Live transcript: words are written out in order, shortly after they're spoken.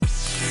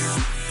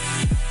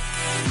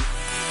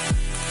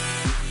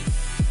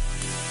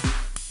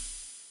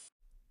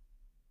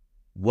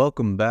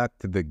Welcome back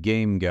to the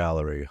Game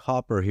Gallery.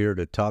 Hopper here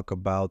to talk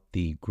about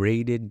the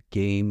graded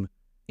game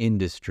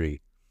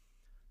industry.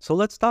 So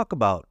let's talk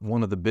about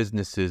one of the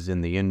businesses in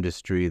the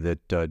industry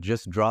that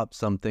just dropped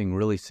something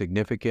really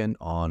significant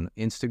on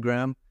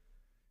Instagram.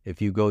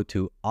 If you go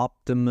to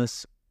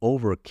Optimus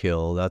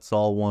Overkill, that's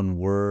all one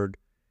word.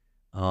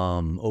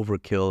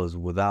 Overkill is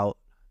without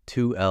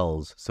two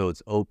L's, so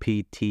it's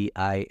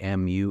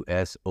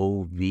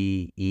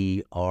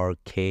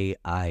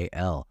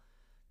OPTIMUSOVERKIL.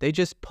 They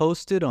just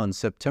posted on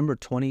September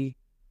 20,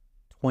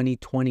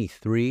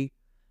 2023,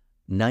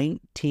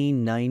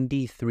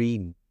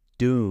 1993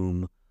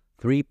 Doom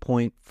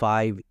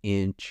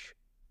 3.5-inch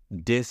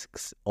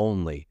discs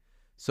only.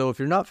 So if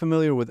you're not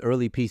familiar with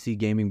early PC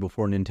gaming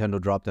before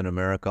Nintendo dropped in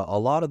America, a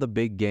lot of the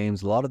big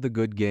games, a lot of the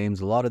good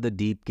games, a lot of the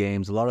deep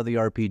games, a lot of the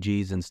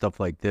RPGs and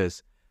stuff like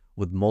this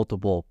with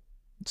multiple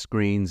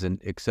screens and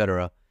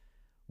etc.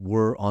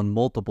 were on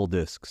multiple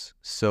discs.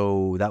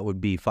 So that would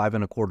be 5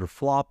 1/4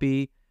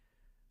 floppy.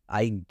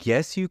 I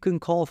guess you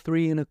can call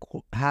 3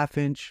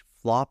 1/2-inch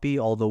floppy,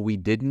 although we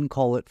didn't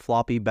call it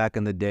floppy back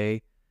in the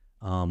day.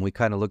 We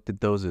kind of looked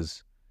at those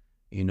as,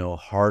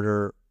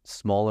 harder,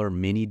 smaller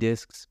mini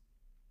discs.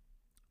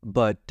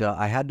 But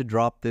I had to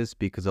drop this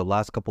because the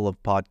last couple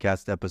of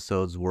podcast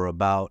episodes were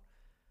about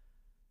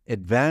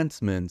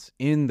advancements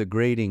in the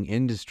grading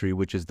industry,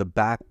 which is the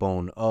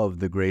backbone of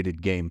the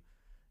graded game,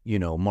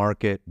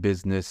 market,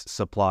 business,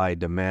 supply,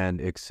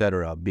 demand,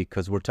 etc.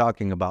 Because we're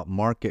talking about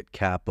market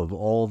cap of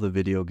all the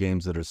video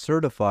games that are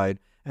certified,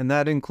 and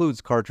that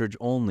includes cartridge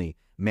only,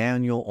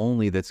 manual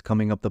only that's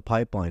coming up the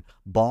pipeline,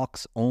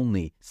 box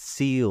only,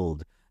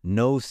 sealed,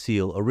 no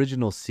seal,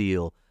 original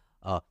seal,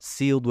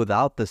 sealed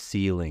without the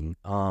sealing,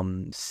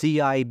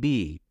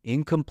 CIB,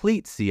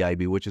 incomplete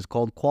CIB, which is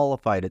called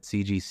qualified at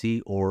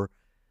CGC, or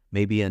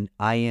maybe an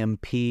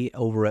IMP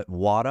over at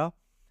WADA.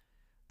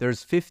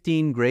 There's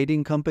 15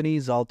 grading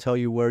companies. I'll tell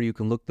you where you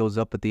can look those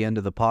up at the end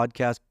of the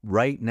podcast.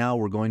 Right now,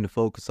 we're going to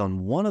focus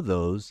on one of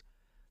those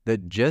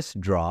that just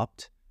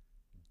dropped,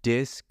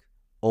 disc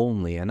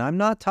only. And I'm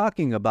not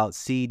talking about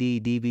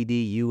CD,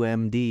 DVD,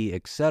 UMD,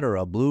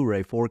 etc.,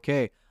 Blu-ray,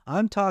 4K.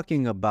 I'm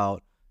talking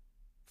about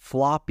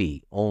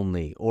floppy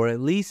only, or at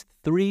least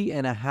 3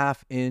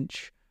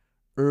 1/2-inch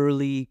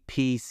early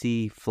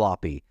PC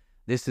floppy.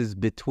 This is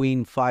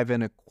between 5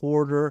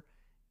 1/4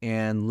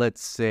 and,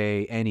 let's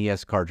say,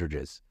 NES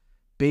cartridges.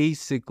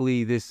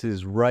 Basically, this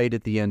is right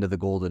at the end of the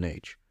golden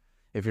age.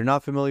 If you're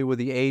not familiar with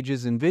the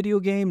ages in video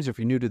games, if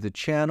you're new to the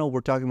channel, we're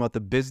talking about the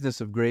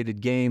business of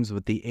graded games,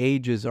 but the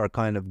ages are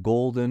kind of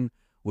golden,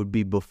 would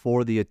be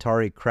before the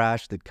Atari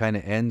crash that kind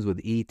of ends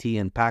with E.T.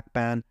 and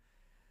Pac-Man,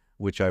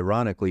 which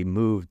ironically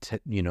moved,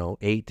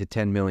 8 to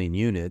 10 million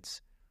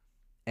units.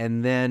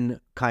 And then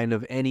kind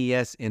of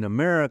NES in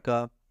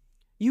America.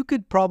 You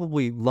could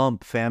probably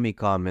lump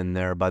Famicom in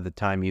there by the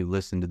time you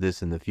listen to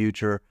this in the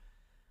future,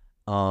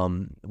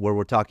 where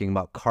we're talking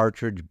about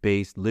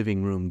cartridge-based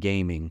living room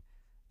gaming,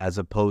 as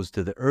opposed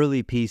to the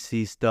early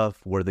PC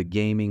stuff where the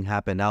gaming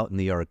happened out in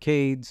the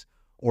arcades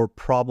or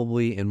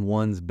probably in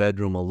one's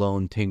bedroom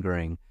alone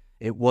tinkering.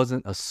 It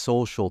wasn't a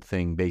social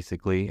thing,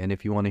 basically. And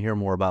if you want to hear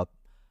more about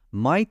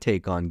my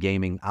take on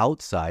gaming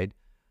outside,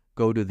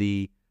 go to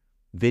the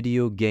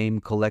Video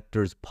Game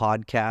Collectors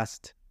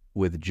podcast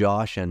with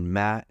Josh and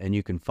Matt, and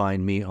you can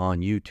find me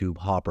on YouTube,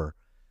 Hopper.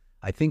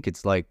 I think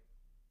it's like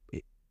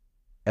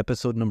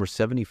episode number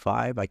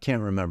 75. I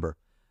can't remember.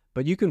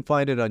 But you can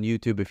find it on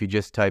YouTube if you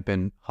just type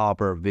in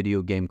Hopper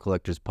Video Game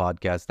Collectors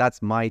Podcast.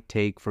 That's my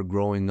take for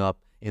growing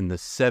up in the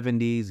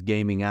 70s,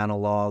 gaming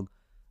analog,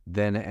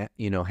 then,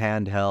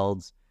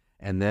 handhelds,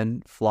 and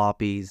then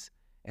floppies.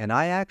 And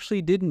I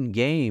actually didn't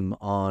game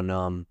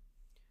on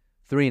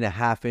 3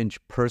 1/2-inch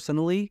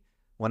personally.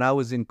 When I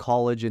was in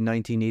college in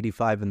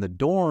 1985 in the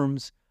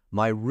dorms,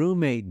 my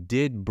roommate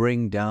did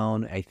bring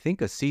down, I think,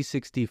 a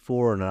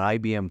C64 and an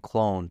IBM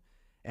clone.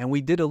 And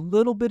we did a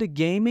little bit of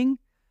gaming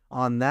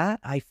on that.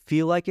 I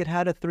feel like it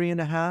had a 3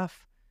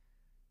 1/2.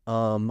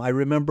 I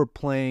remember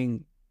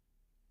playing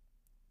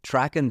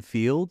track and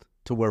field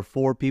to where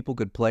 4 people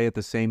could play at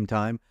the same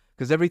time,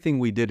 because everything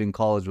we did in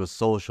college was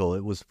social.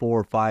 It was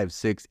 4, 5,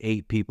 6,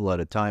 8 people at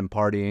a time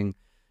partying,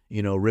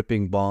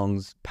 ripping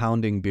bongs,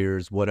 pounding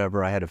beers,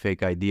 whatever. I had a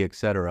fake ID,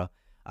 etc.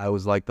 I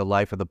was like the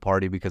life of the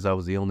party because I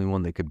was the only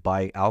one that could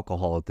buy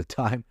alcohol at the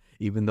time,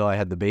 even though I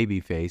had the baby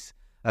face.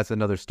 That's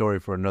another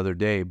story for another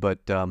day.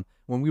 But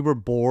when we were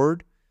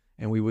bored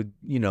and we would,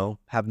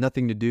 have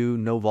nothing to do,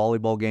 no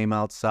volleyball game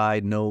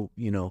outside, no,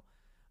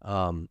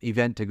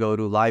 event to go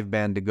to, live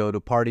band to go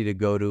to, party to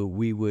go to,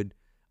 we would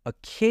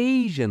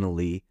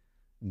occasionally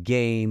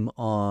game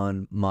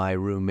on my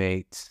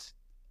roommate's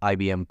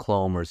IBM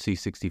clone or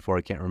C64,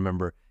 I can't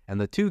remember.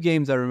 And the 2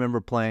 games I remember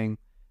playing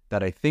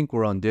that I think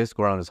were on disc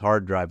or on his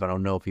hard drive, I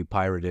don't know if he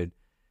pirated,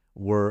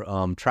 were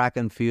track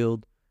and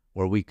field,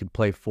 where we could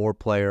play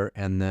 4-player,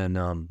 and then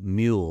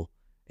Mule,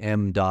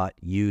 M.U.L.E.,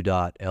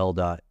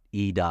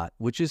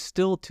 which is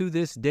still to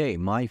this day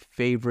my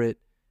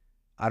favorite.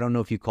 I don't know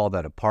if you call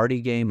that a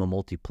party game, a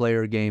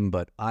multiplayer game,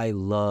 but I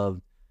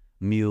love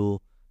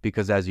Mule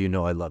because, as you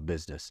know, I love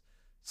business.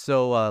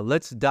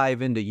 Let's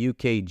dive into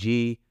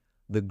UKG,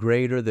 the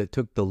grader that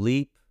took the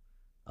leap.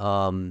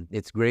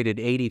 It's graded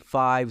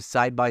 85,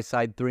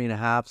 side-by-side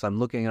 3.5. I'm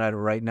looking at it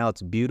right now.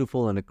 It's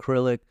beautiful in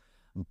acrylic,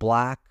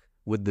 black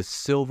with the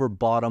silver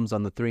bottoms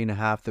on the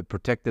 3.5 that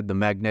protected the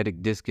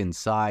magnetic disc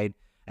inside.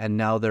 And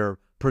now they're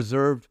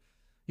preserved,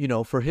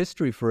 for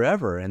history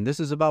forever. And this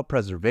is about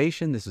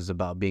preservation. This is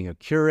about being a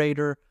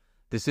curator.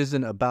 This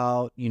isn't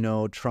about,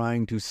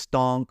 trying to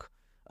stonk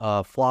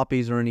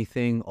floppies or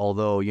anything.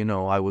 Although,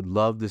 I would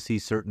love to see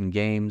certain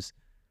games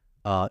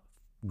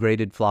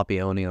graded floppy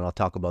only, and I'll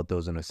talk about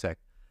those in a sec.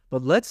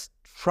 But let's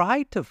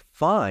try to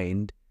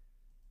find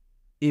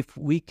if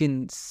we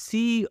can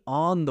see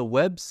on the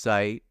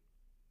website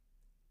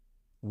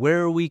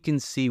where we can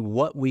see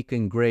what we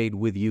can grade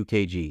with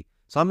UKG.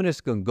 So I'm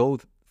just going to go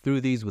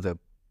through these with a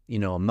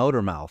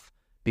motor mouth,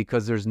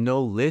 because there's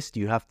no list.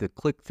 You have to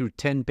click through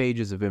 10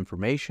 pages of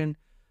information.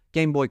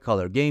 Game Boy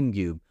Color,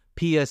 GameCube,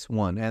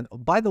 PS1. And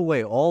by the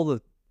way, all the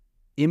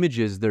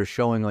images they're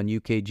showing on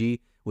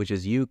UKG, which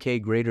is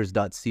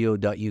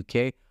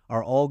ukgraders.co.uk,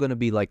 are all going to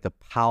be like the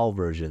PAL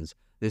versions.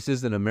 This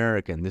isn't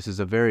American. This is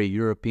a very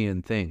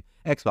European thing.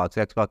 Xbox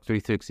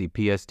 360,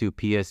 PS2,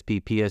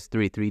 PSP,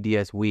 PS3,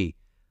 3DS, Wii,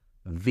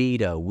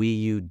 Vita, Wii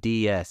U,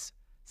 DS,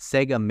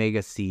 Sega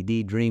Mega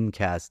CD,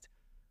 Dreamcast,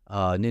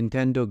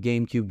 Nintendo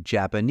GameCube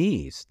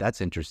Japanese.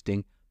 That's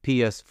interesting.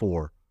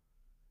 PS4.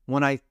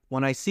 When I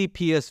see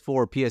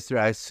PS4, PS3,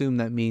 I assume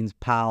that means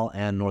PAL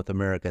and North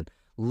American.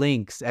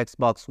 Lynx,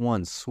 Xbox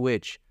One,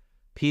 Switch,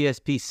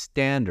 PSP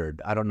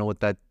Standard. I don't know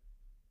what that...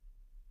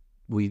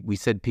 We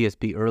said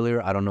PSP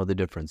earlier. I don't know the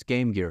difference.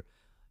 Game Gear.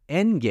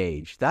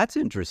 N-Gage. That's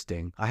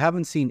interesting. I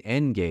haven't seen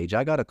N-Gage.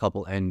 I got a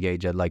couple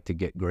N-Gage I'd like to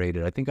get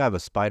graded. I think I have a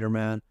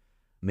Spider-Man,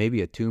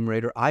 maybe a Tomb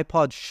Raider.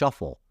 iPod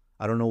Shuffle.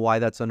 I don't know why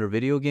that's under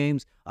video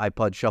games.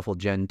 iPod Shuffle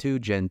Gen 2,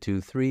 Gen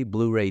 2, 3,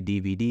 Blu-ray,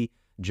 DVD,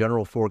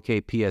 General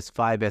 4K,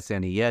 PS5,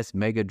 SNES,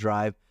 Mega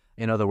Drive.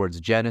 In other words,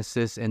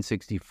 Genesis,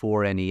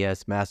 N64,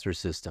 NES, Master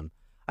System.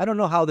 I don't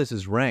know how this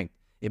is ranked.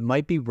 It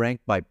might be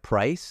ranked by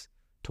price,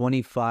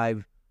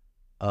 25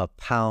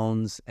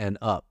 pounds and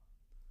up.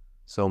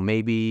 So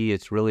maybe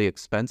it's really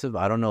expensive.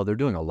 I don't know. They're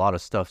doing a lot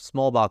of stuff.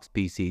 Small box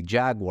PC,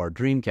 Jaguar,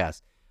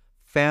 Dreamcast,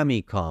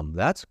 Famicom.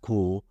 That's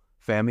cool.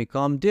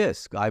 Famicom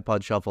disc,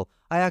 iPod Shuffle.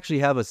 I actually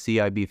have a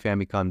CIB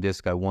Famicom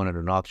disc I won at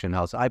an auction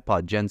house.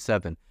 iPod Gen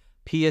 7.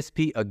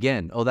 PSP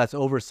again. Oh, that's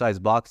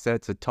oversized box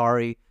sets.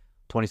 Atari,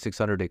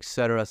 2600,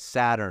 etc.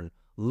 Saturn.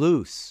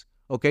 Loose.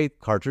 Okay,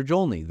 cartridge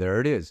only.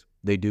 There it is.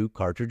 They do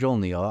cartridge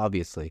only,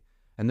 obviously.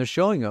 And they're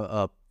showing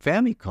a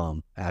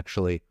Famicom,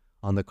 actually,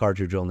 on the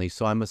cartridge only.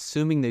 So I'm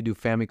assuming they do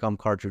Famicom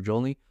cartridge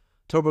only.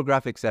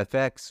 TurboGrafx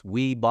FX,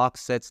 Wii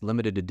box sets,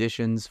 limited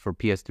editions for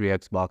PS3,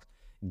 Xbox.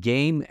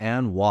 Game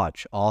 &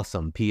 Watch,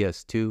 awesome.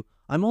 PS2.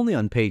 I'm only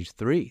on page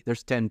 3.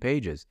 There's 10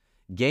 pages.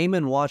 Game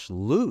 & Watch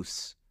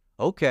loose.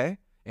 Okay.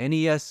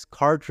 NES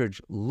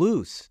cartridge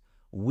loose.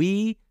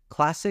 Wii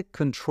classic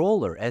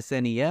controller,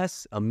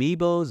 SNES,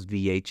 Amiibos,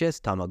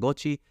 VHS,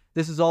 Tamagotchi.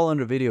 This is all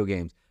under video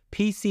games.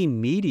 PC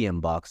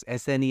medium box,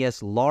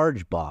 SNES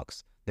large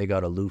box. They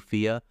got a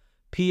Lufia.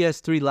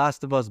 PS3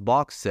 Last of Us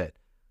box set.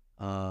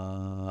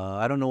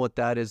 I don't know what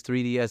that is.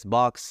 3DS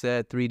box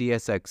set,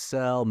 3DS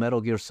XL,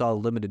 Metal Gear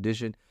Solid limited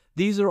edition.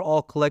 These are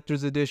all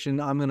collector's edition.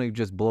 I'm going to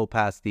just blow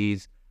past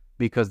these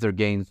because they're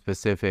game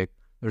specific.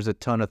 There's a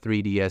ton of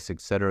 3DS,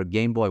 etc.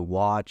 Game Boy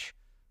Watch,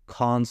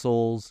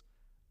 consoles,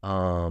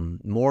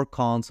 more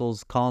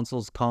consoles,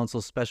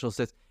 special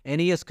sets.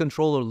 NES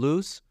controller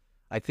loose.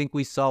 I think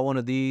we saw one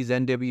of these.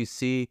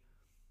 NWC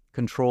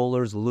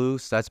controllers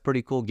loose. That's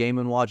pretty cool.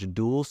 Game & Watch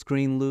dual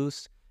screen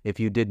loose. If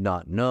you did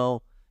not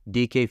know,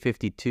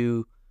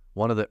 DK52,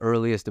 one of the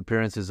earliest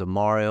appearances of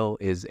Mario,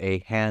 is a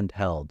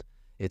handheld.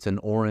 It's an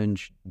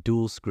orange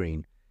dual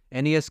screen.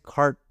 NES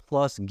Kart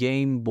Plus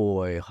Game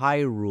Boy,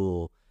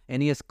 Hyrule,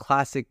 NES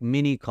Classic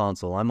Mini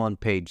Console. I'm on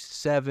page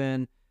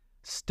 7.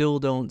 Still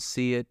don't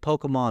see it.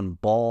 Pokemon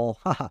Ball.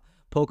 Haha.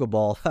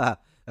 Pokeball. Haha.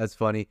 That's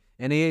funny.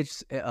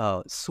 NES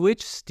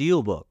Switch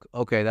Steelbook.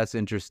 Okay, that's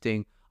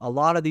interesting. A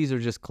lot of these are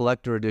just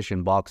collector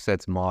edition box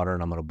sets,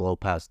 modern. I'm going to blow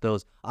past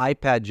those.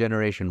 iPad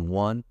Generation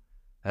 1.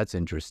 That's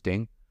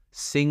interesting.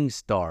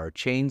 SingStar.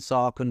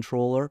 Chainsaw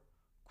controller.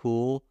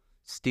 Cool.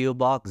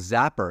 Steelbox.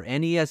 Zapper.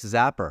 NES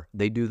Zapper.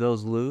 They do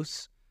those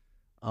loose.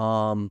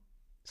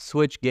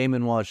 Switch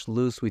Game & Watch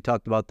loose. We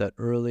talked about that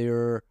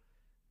earlier.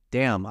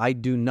 Damn, I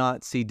do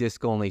not see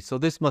disc only. So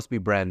this must be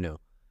brand new.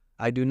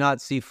 I do not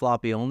see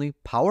floppy only.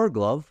 Power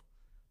Glove.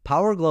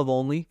 Power Glove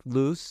only.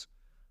 Loose.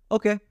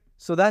 Okay,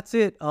 so that's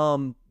it.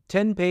 10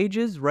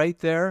 pages right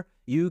there.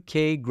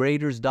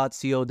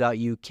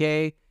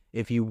 ukgraders.co.uk.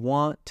 If you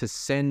want to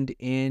send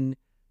in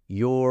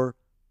your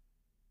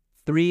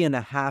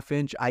 3.5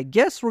 inch, I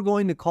guess we're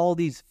going to call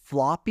these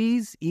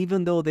floppies,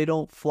 even though they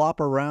don't flop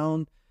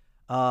around.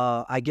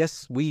 I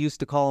guess we used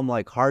to call them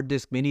like hard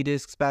disk, mini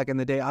discs back in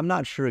the day. I'm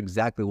not sure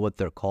exactly what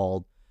they're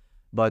called,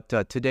 but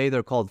today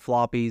they're called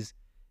floppies.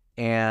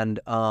 And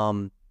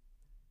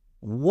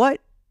what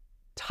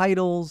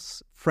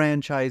titles,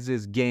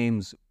 franchises,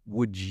 games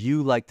would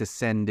you like to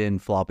send in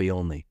floppy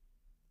only?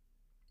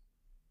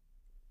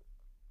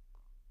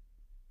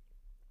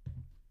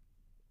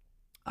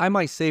 I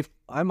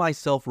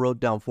myself wrote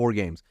down 4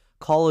 games.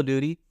 Call of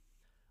Duty.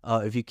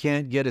 If you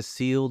can't get a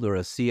sealed or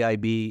a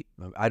CIB,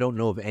 I don't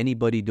know of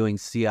anybody doing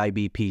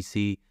CIB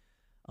PC.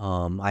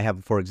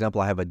 For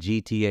example, I have a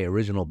GTA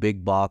original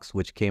big box,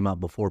 which came out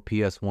before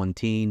PS1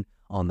 Teen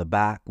on the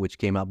back, which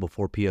came out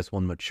before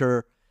PS1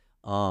 Mature.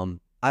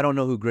 I don't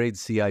know who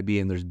grades CIB,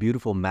 and there's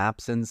beautiful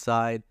maps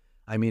inside.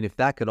 I mean, if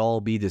that could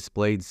all be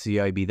displayed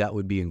CIB, that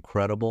would be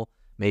incredible.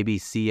 Maybe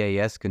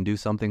CAS can do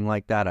something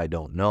like that. I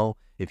don't know.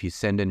 If you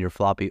send in your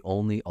floppy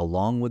only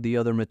along with the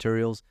other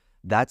materials,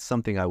 that's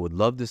something I would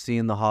love to see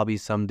in the hobby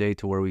someday,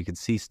 to where we could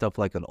see stuff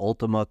like an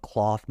Ultima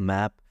cloth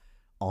map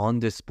on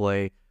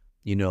display,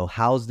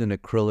 housed in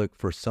acrylic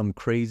for some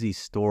crazy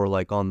store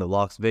like on the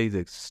Las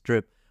Vegas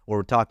Strip, where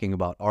we're talking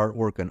about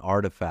artwork and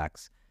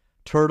artifacts.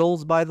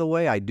 Turtles, by the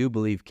way, I do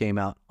believe came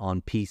out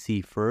on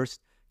PC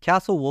first.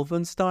 Castle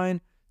Wolfenstein,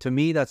 to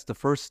me, that's the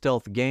first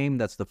stealth game.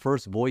 That's the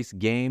first voice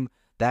game.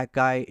 That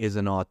guy is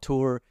an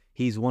auteur.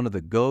 He's one of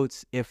the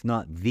GOATs, if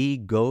not the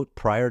GOAT,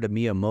 prior to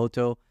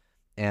Miyamoto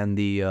and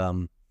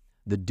the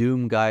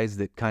Doom guys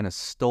that kind of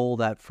stole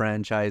that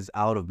franchise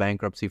out of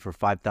bankruptcy for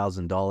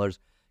 $5,000.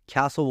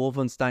 Castle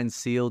Wolfenstein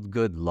sealed,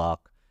 good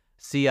luck.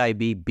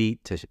 CIB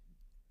beat to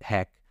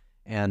heck.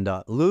 And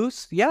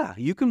loose, yeah,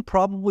 you can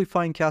probably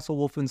find Castle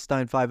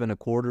Wolfenstein 5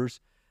 1/4.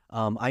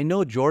 I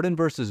know Jordan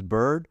versus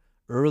Bird,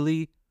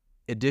 early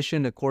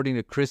edition, according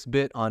to Chris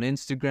Bitt on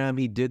Instagram,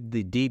 he did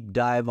the deep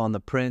dive on the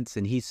prints,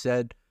 and he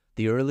said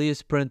the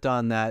earliest print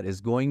on that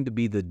is going to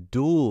be the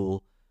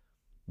dual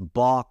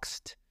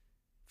boxed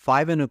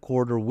 5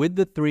 1/4 with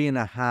the 3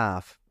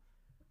 1/2,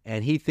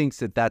 and he thinks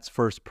that that's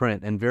first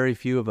print, and very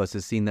few of us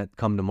have seen that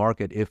come to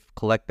market if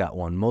collect that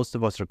one. Most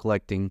of us are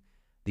collecting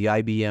the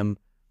IBM,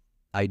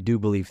 I do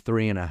believe,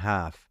 3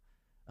 1/2.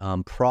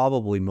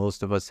 Probably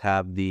most of us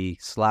have the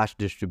slash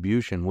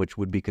distribution, which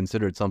would be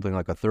considered something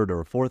like a third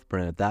or a fourth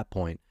print at that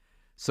point.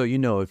 So,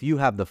 if you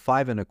have the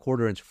 5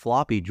 1/4-inch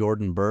floppy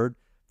Jordan Bird,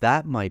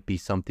 that might be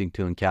something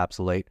to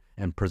encapsulate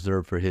and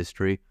preserve for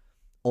history.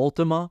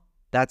 Ultima,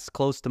 that's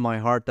close to my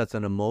heart. That's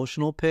an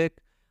emotional pick.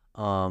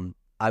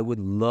 I would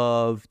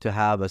love to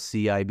have a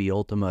CIB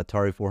Ultima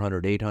Atari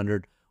 400,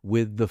 800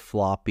 with the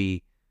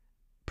floppy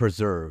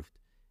preserved.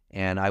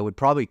 And I would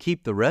probably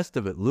keep the rest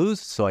of it loose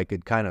so I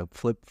could kind of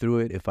flip through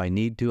it if I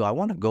need to. I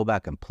want to go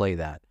back and play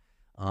that.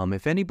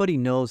 If anybody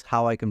knows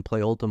how I can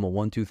play Ultima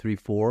 1, 2, 3,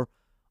 4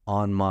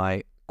 on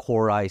my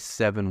Core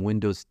i7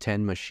 Windows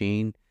 10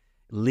 machine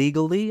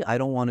legally, I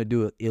don't want to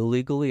do it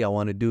illegally. I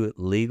want to do it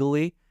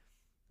legally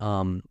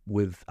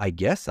with, I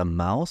guess, a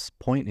mouse,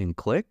 point and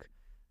click.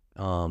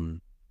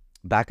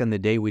 Back in the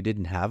day, we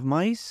didn't have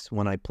mice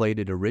when I played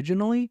it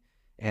originally,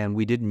 and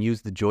we didn't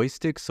use the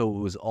joystick, so it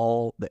was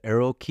all the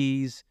arrow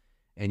keys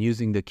and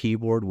using the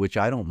keyboard, which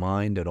I don't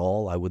mind at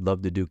all. I would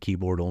love to do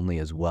keyboard only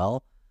as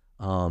well.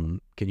 Can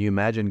you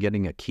imagine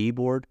getting a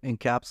keyboard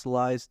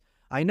encapsulized?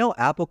 I know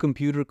Apple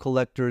computer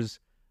collectors,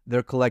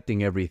 they're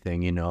collecting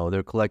everything,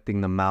 They're collecting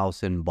the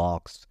mouse in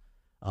box,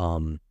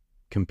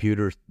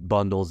 computer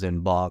bundles in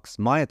box.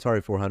 My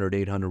Atari 400,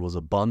 800 was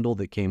a bundle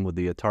that came with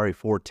the Atari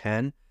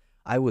 410.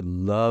 I would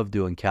love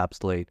to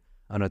encapsulate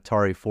an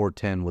Atari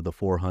 410 with a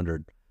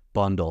 400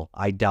 bundle.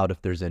 I doubt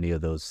if there's any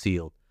of those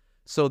sealed.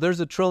 So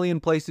there's a trillion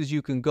places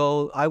you can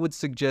go. I would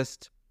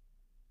suggest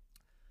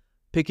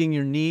picking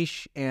your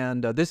niche,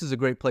 and this is a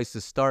great place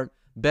to start.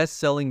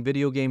 Best-selling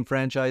video game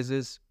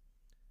franchises.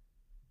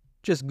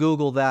 Just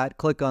Google that,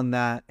 click on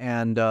that,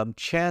 and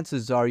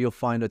chances are you'll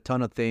find a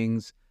ton of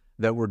things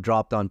that were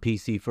dropped on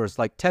PC first.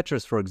 Like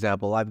Tetris, for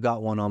example. I've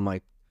got one on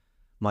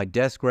my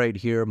desk right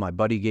here. My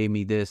buddy gave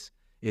me this.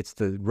 It's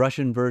the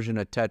Russian version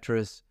of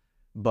Tetris,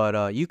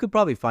 but you could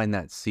probably find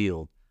that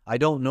sealed. I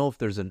don't know if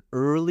there's an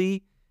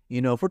early,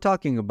 if we're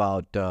talking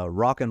about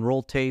rock and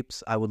roll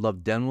tapes, I would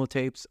love demo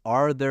tapes.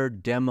 Are there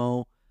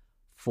demo,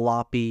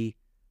 floppy,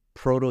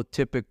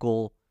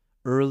 prototypical,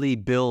 early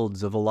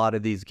builds of a lot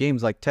of these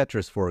games like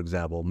Tetris, for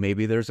example?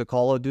 Maybe there's a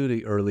Call of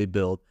Duty early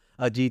build,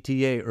 a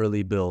GTA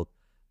early build,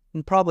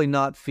 and probably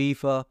not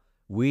FIFA,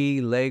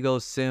 Wii, Lego,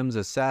 Sims,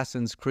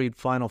 Assassin's Creed,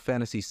 Final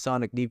Fantasy,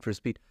 Sonic, Need for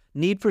Speed.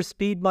 Need for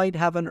Speed might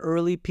have an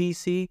early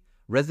PC.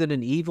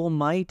 Resident Evil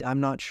might, I'm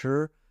not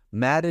sure.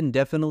 Madden,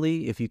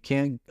 definitely. If you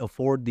can't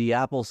afford the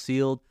Apple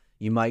sealed,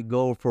 you might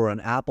go for an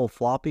Apple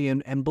floppy.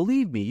 And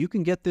believe me, you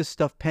can get this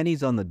stuff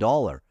pennies on the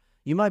dollar.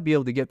 You might be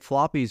able to get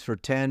floppies for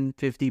 $10,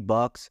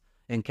 $50,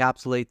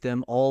 encapsulate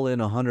them all in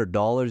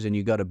 $100, and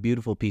you got a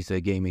beautiful piece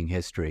of gaming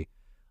history.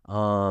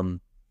 NBA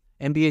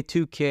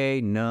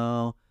 2K,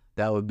 no.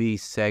 That would be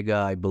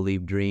Sega, I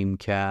believe,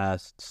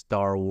 Dreamcast,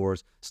 Star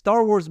Wars.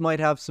 Star Wars might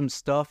have some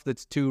stuff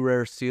that's too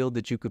rare sealed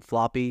that you could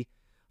floppies.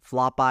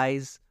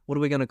 What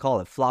are we going to call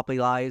it?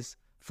 Floppilize?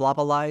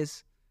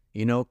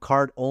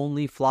 Cart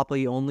only,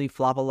 floppy only,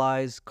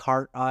 floppilize,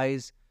 cart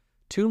eyes.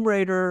 Tomb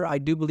Raider, I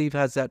do believe,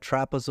 has that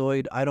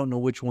trapezoid. I don't know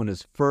which one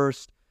is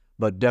first,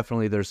 but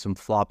definitely there's some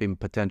flopping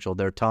potential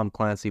there. Tom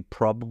Clancy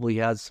probably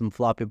has some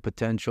flopping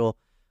potential.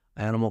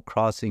 Animal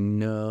Crossing,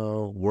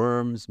 no.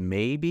 Worms,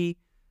 maybe.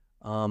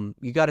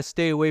 You got to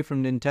stay away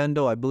from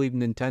Nintendo. I believe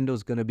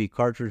Nintendo's going to be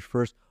cartridge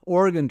first.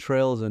 Oregon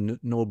Trail is a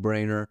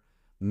no-brainer.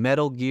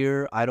 Metal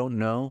Gear, I don't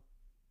know.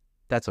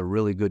 That's a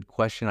really good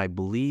question. I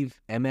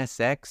believe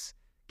MSX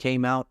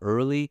came out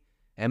early.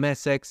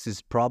 MSX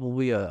is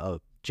probably a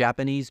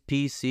Japanese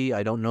PC.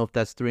 I don't know if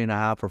that's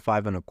 3.5 or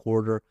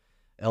 5.25.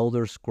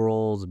 Elder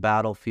Scrolls,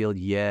 Battlefield,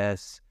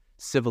 yes.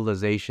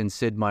 Civilization,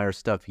 Sid Meier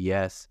stuff,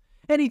 yes.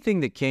 Anything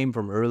that came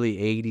from early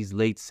 80s,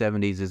 late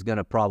 70s is going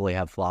to probably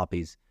have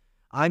floppies.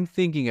 I'm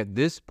thinking at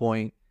this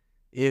point,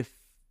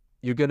 if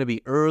you're going to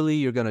be early,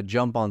 you're going to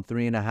jump on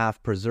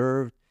 3.5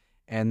 preserved.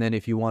 And then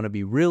if you want to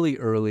be really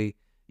early,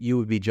 you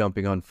would be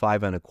jumping on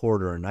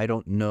 5.25. And I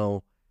don't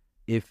know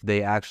if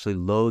they actually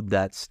load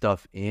that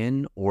stuff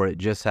in or it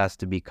just has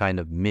to be kind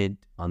of mid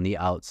on the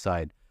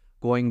outside.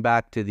 Going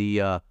back to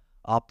the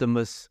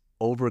Optimus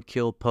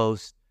Overkill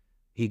post,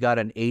 he got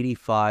an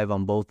 85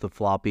 on both the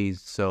floppies.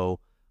 So,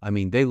 I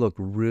mean, they look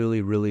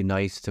really, really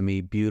nice to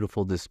me.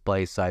 Beautiful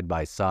display side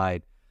by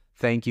side.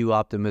 Thank you,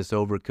 Optimus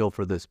Overkill,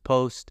 for this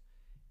post.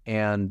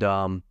 And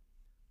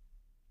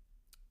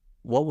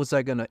what was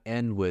I going to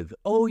end with?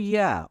 Oh,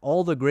 yeah,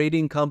 all the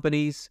grading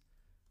companies.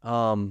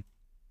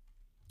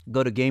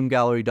 Go to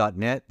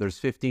GameGallery.net. There's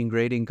 15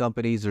 grading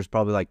companies. There's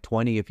probably like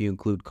 20 if you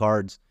include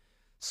cards.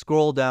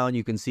 Scroll down.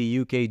 You can see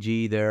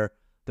UKG there.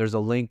 There's a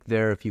link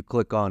there if you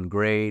click on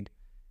grade.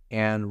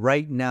 And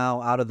right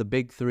now, out of the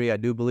big three, I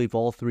do believe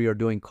all three are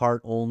doing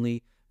cart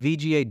only.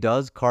 VGA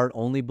does cart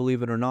only,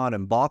 believe it or not,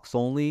 and box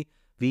only.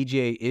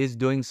 VGA is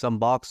doing some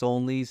box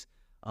onlys.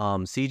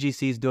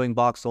 CGC is doing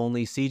box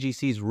only.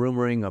 CGC is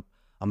rumoring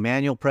a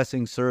manual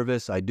pressing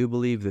service. I do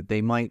believe that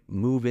they might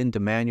move into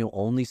manual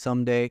only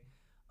someday.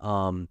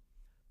 PSA,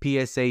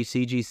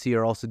 CGC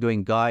are also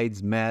doing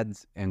guides,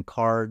 meds, and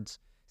cards.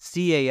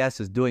 CAS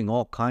is doing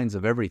all kinds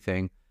of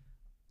everything.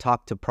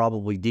 Talk to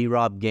probably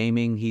D-Rob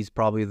Gaming. He's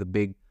probably the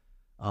big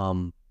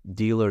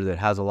dealer that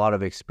has a lot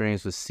of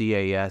experience with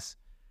CAS.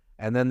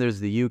 And then there's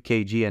the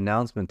UKG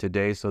announcement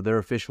today. So they're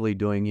officially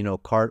doing, you know,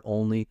 cart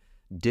only,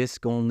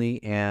 disc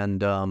only,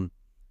 and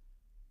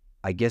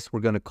I guess we're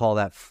going to call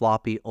that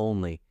floppy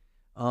only.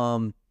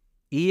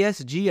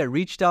 ESG, I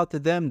reached out to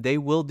them. They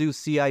will do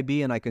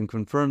CIB, and I can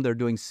confirm they're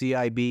doing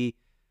CIB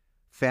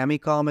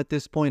Famicom at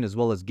this point, as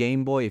well as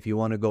Game Boy. If you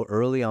want to go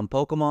early on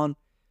Pokemon,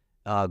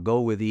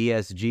 go with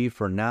ESG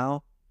for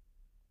now.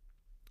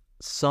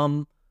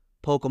 Some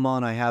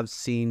Pokemon I have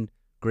seen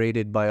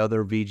graded by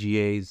other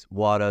VGAs,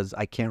 WADAs.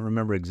 I can't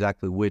remember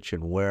exactly which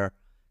and where.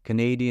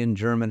 Canadian,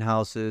 German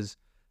houses.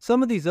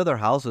 Some of these other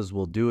houses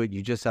will do it.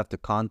 You just have to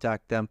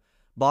contact them.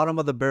 Bottom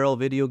of the barrel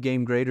video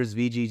game graders,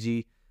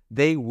 VGG,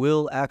 they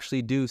will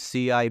actually do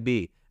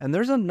CIB. And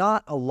there's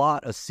not a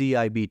lot of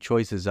CIB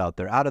choices out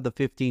there. Out of the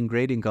 15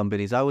 grading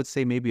companies, I would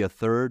say maybe a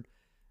third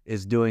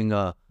is doing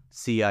a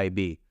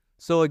CIB.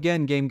 So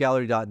again,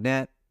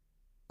 GameGallery.net,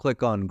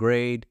 click on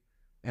grade,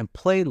 and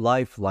play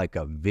life like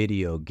a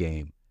video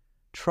game.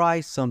 Try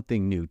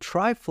something new.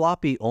 Try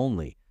floppy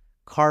only,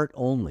 cart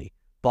only,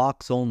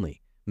 box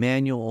only,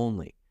 manual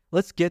only.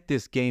 Let's get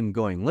this game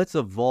going. Let's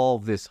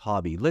evolve this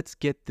hobby. Let's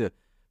get the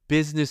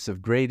business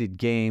of graded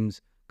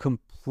games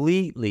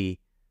completely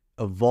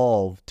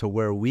evolved to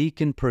where we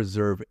can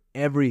preserve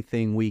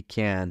everything we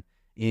can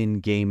in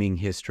gaming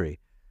history.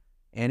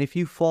 And if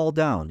you fall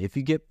down, if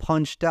you get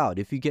punched out,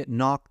 if you get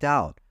knocked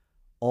out,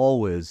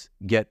 always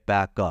get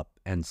back up,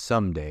 and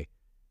someday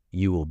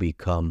you will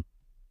become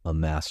a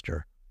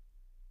master.